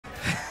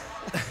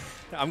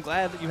I'm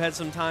glad that you had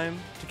some time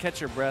to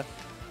catch your breath,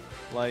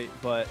 Light,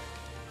 but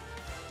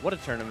what a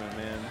tournament,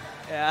 man.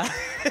 Yeah.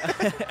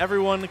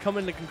 Everyone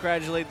coming to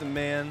congratulate the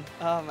man.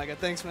 Oh, my God.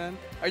 Thanks, man.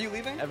 Are you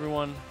leaving?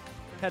 Everyone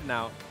heading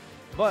out.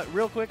 But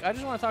real quick, I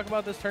just want to talk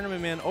about this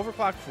tournament, man.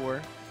 Overclocked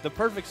 4, the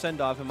perfect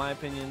send-off, in my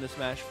opinion, to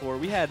Smash 4.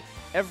 We had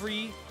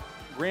every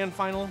grand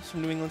finals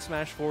from New England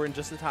Smash 4, and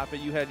just to top it,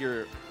 you had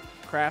your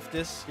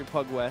Craftus, your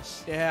Pug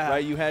West. Yeah.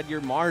 Right, you had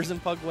your Mars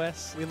and Pug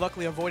West. We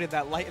luckily avoided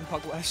that Light in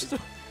Pug West.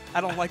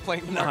 I don't like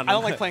playing No, I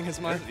don't like playing his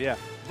Mars. Yeah.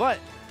 But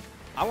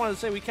I want to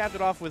say we capped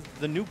it off with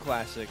the new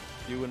classic,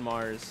 you and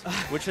Mars,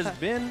 which has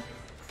been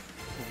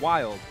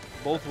wild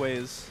both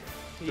ways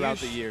throughout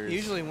the years. He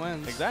usually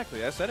wins.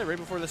 Exactly. I said it right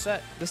before the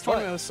set. This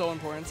tournament was so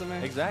important to me.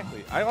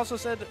 Exactly. I also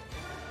said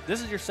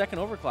this is your second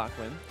Overclock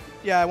win.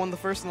 Yeah, I won the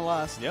first and the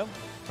last. Yep.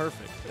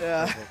 Perfect.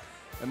 Yeah. Perfect.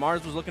 And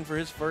Mars was looking for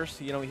his first.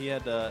 You know, he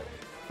had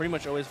pretty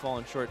much always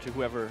fallen short to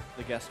whoever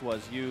the guest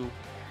was. You,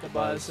 the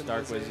Buzz, and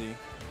Dark Wizzy. Wizzy.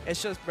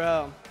 It's just,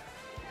 bro,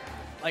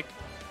 like,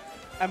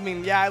 I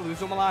mean, yeah, I lose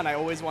them a lot, and I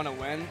always want to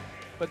win.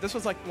 But this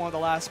was, like, one of the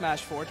last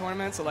Smash 4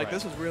 tournaments, so, like, Right.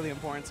 this was really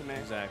important to me.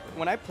 Exactly.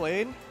 When I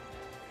played,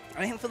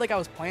 I didn't feel like I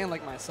was playing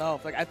like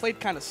myself. Like, I played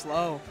kind of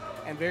slow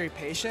and very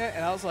patient,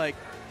 and I was, like,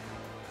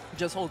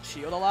 just hold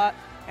shield a lot.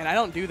 And I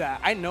don't do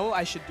that. I know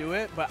I should do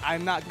it, but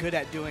I'm not good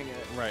at doing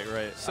it. Right,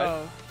 right.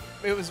 So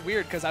it was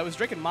weird because I was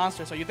drinking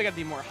Monster, so you'd think I'd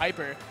be more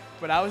hyper.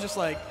 But I was just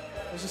like,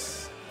 it was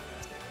just.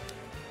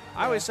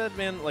 I always said,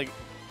 man, like,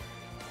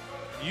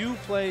 you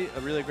play a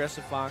really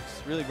aggressive Fox,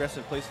 really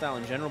aggressive play style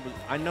in general, but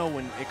I know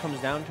when it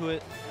comes down to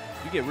it,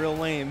 you get real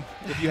lame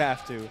if you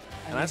have to.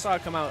 And I saw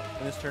it come out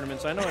in this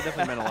tournament, so I know it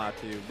definitely meant a lot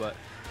to you. But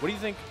what do you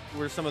think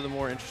were some of the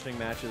more interesting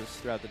matches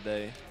throughout the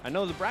day? I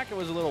know the bracket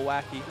was a little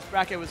wacky. This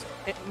bracket was,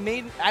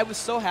 I was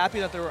so happy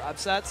that there were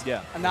upsets.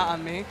 Yeah. And not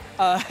on me.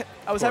 I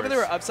was happy there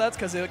were upsets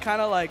because it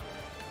kind of like,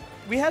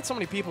 we had so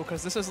many people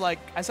because this is like,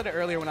 I said it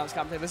earlier when I was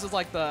commentating, this is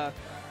like that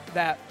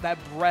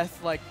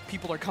breath, like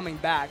people are coming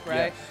back,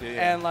 right? Yes,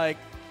 yeah. And like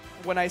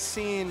when I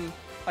seen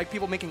like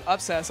people making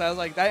upsets, I was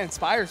like, that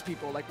inspires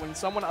people. Like when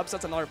someone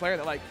upsets another player,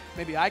 they're like,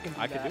 maybe I can do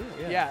that. I can do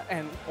it, yeah.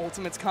 And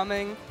Ultimate's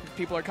coming,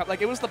 people are coming.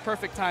 Like it was the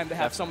perfect time to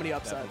have so many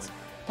upsets.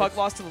 Definitely. Pug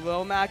lost to the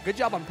Lil Mac. Good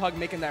job on Pug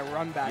making that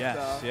run back, Yes,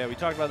 though. yeah, we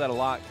talked about that a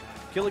lot.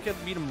 Killick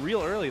beat him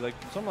real early, like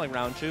something like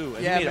round 2.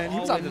 And Yeah, he made man, it he all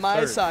was the way on to my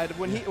third. side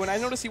when I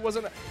noticed he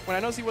wasn't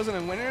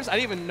in winners. I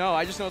didn't even know.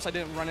 I just noticed I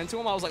didn't run into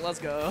him. I was like, let's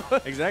go.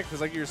 Exactly,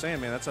 because like you were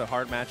saying, man, that's a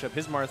hard matchup.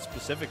 His Mars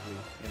specifically,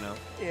 you know.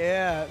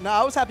 Yeah. No,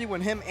 I was happy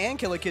when him and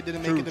Killer Kid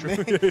didn't make it to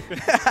me.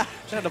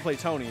 Just had to play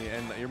Tony,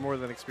 and you're more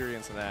than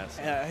experienced in that.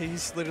 So. Yeah,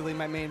 he's literally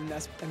my main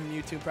Ness and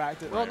Mewtwo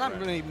practice. Right, well, not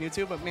right. really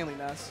Mewtwo, but mainly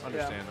Ness.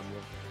 Understandable.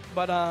 Yeah.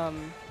 But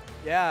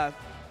yeah,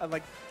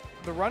 like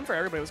the run for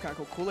everybody was kind of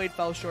cool. Kool-Aid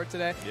fell short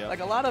today. Yep. Like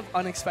a lot of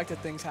unexpected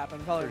things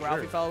happened. Probably For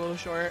Ralphie sure. fell a little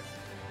short.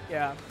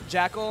 Yeah,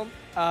 Jackal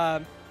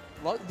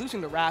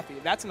losing to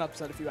Raffi. That's an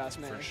upset if you ask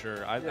me. For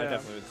sure. I Yeah.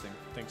 definitely would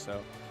think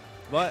so.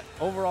 But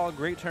overall,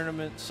 great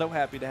tournament. So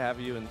happy to have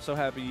you, and so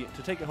happy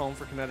to take it home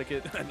for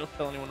Connecticut. Don't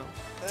tell anyone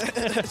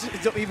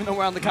else. Don't even know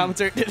we're on the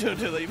commentary. Don't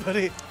tell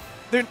anybody.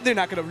 They're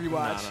not going to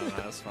rewatch. No,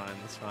 that's fine.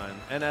 That's fine.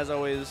 And as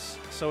always,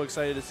 so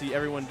excited to see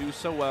everyone do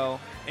so well.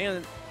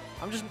 And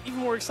I'm just even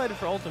more excited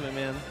for Ultimate,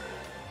 man.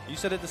 You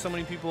said it to so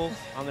many people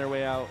on their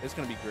way out. It's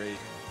going to be great.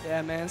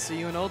 Yeah, man. See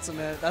you in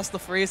Ultimate. That's the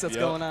phrase that's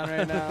Yep. going on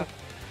right now.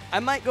 I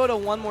might go to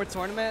one more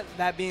tournament,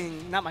 that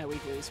being, not my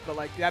weeklies, but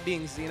like that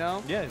being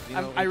Xeno. Yeah,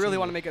 Xeno I really 18.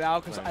 want to make it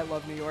out because Right. I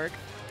love New York.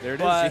 There it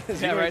But,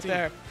 is. yeah, Xeno right 18.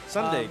 there.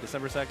 Sunday,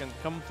 December 2nd.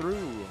 Come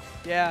through.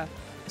 Yeah.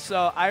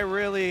 So I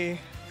really,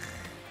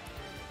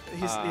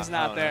 he's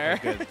not oh, there.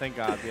 No, good. Thank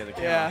God. Yeah, the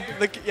camera.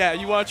 Yeah. Yeah.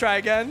 You want to try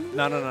again?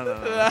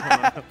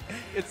 No.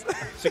 It's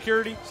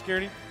Security.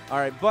 All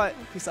right, but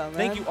peace out, man.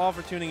 thank you all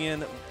for tuning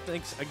in.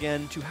 Thanks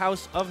again to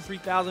House of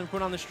 3000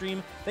 put on the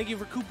stream. Thank you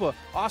for Koopa,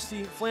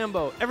 Austin,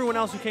 Flambeau, everyone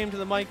else who came to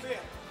the mic.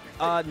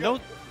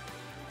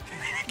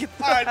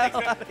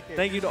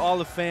 Thank you to all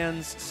the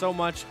fans so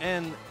much.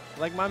 And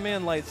like my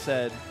man Light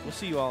said, we'll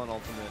see you all in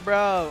Ultimate.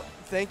 Bro,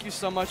 thank you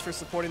so much for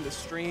supporting the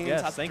streams.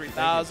 Yes, House of thank you,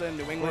 3000,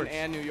 New England, course.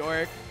 and New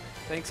York.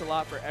 Thanks a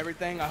lot for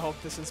everything. I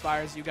hope this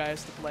inspires you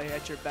guys to play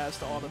at your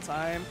best all the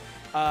time.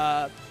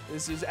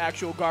 This is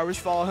actual garbage.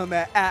 Follow him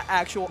at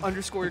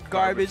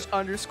actual_garbage_.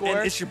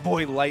 And it's your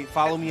boy Light.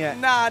 Follow me at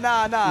Nah.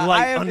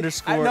 Light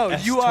underscore No,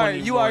 you are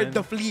S21.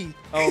 the Flea.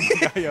 Oh my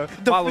God, yo.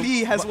 The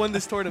Flea has won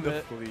this The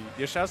tournament. Flea.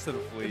 Your shouts to the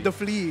Flea. The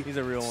Flea. He's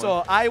a real one.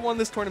 So I won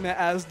this tournament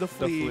as the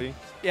Flea. Flea.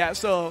 Yeah.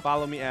 So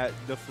Follow me at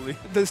the Flea.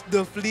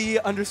 the Flea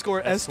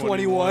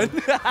 _S21.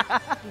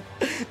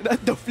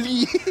 The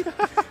Flea.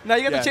 Now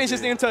you got to change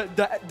his name to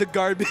the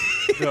Garbage.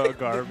 The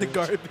Garbage. The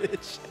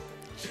Garbage.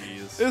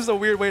 Jeez. This is a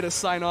weird way to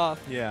sign off.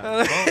 Yeah.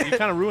 Well, you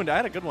kind of ruined it. I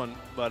had a good one.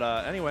 But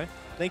anyway,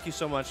 thank you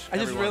so much, I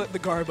just everyone. really the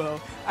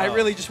Garbo. I Oh.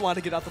 really just wanted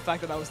to get out the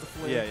fact that I was the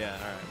Flea. Yeah. All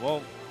right.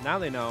 Well, now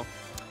they know.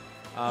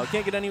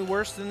 Can't get any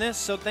worse than this.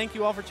 So thank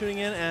you all for tuning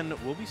in, and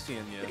we'll be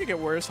seeing you. It could get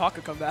worse. Hawk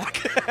could come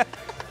back.